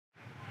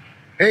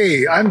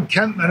Hey, I'm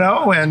Kent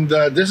Minault, and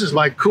this is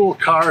my cool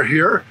car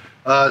here.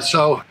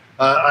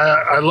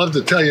 I'd love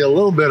to tell you a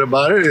little bit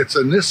about it. It's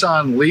a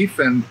Nissan Leaf,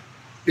 and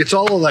it's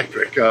all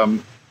electric.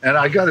 And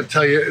I got to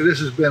tell you, this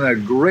has been a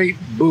great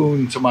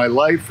boon to my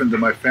life and to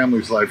my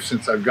family's life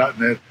since I've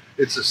gotten it.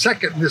 It's the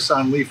second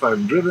Nissan Leaf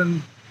I've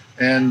driven,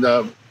 and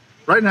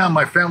right now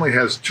my family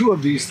has two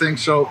of these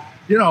things. So,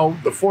 you know,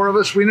 the four of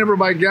us, we never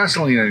buy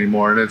gasoline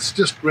anymore, and it's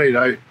just great.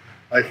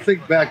 I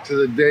think back to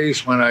the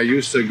days when I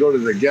used to go to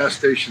the gas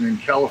station in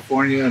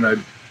California, and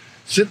I'd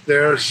sit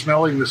there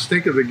smelling the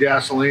stink of the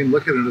gasoline,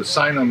 looking at a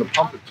sign on the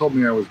pump that told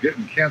me I was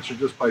getting cancer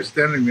just by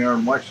standing there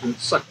and watching it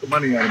suck the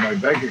money out of my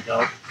bank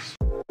account.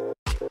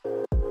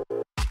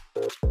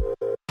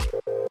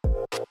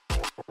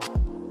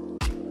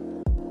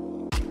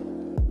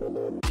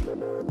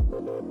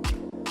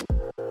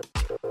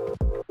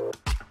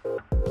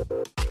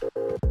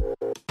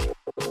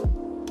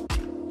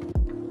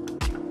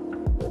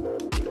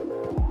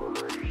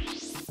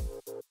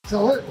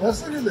 So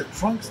let's look at the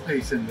trunk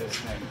space in this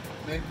thing.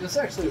 I mean, this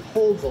actually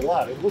holds a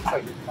lot. It looks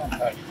like a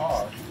compact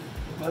car,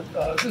 but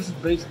this is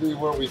basically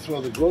where we throw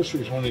the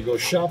groceries when we go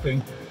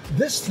shopping.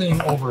 This thing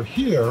over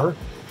here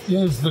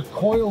is the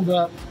coiled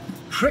up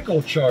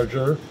trickle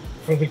charger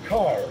for the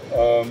car.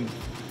 Well,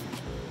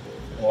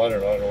 I don't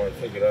know, I don't want to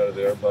take it out of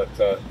there, but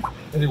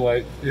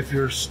anyway, if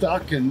you're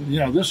stuck, and you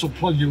know, this will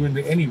plug you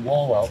into any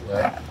wall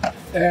outlet.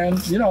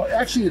 And you know,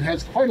 actually it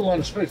has quite a lot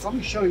of space. Let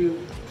me show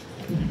you.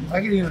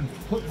 I can even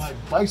put my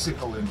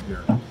bicycle in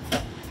here.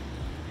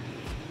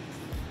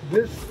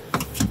 This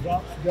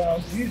drops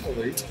down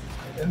easily,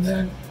 and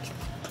then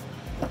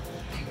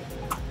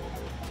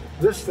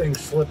this thing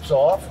slips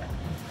off.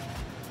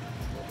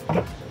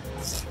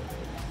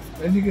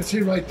 And you can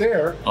see right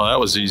there. Oh, that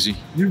was easy.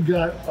 You've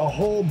got a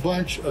whole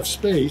bunch of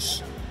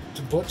space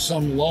to put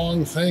some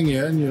long thing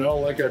in, you know,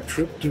 like a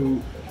trip to,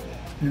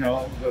 you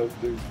know,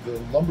 the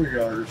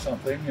lumberyard or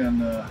something,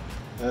 and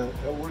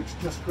it works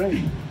just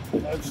great.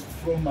 I just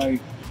throw my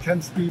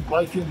 10-speed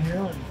bike in here,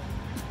 and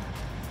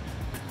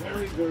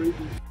very, very easy.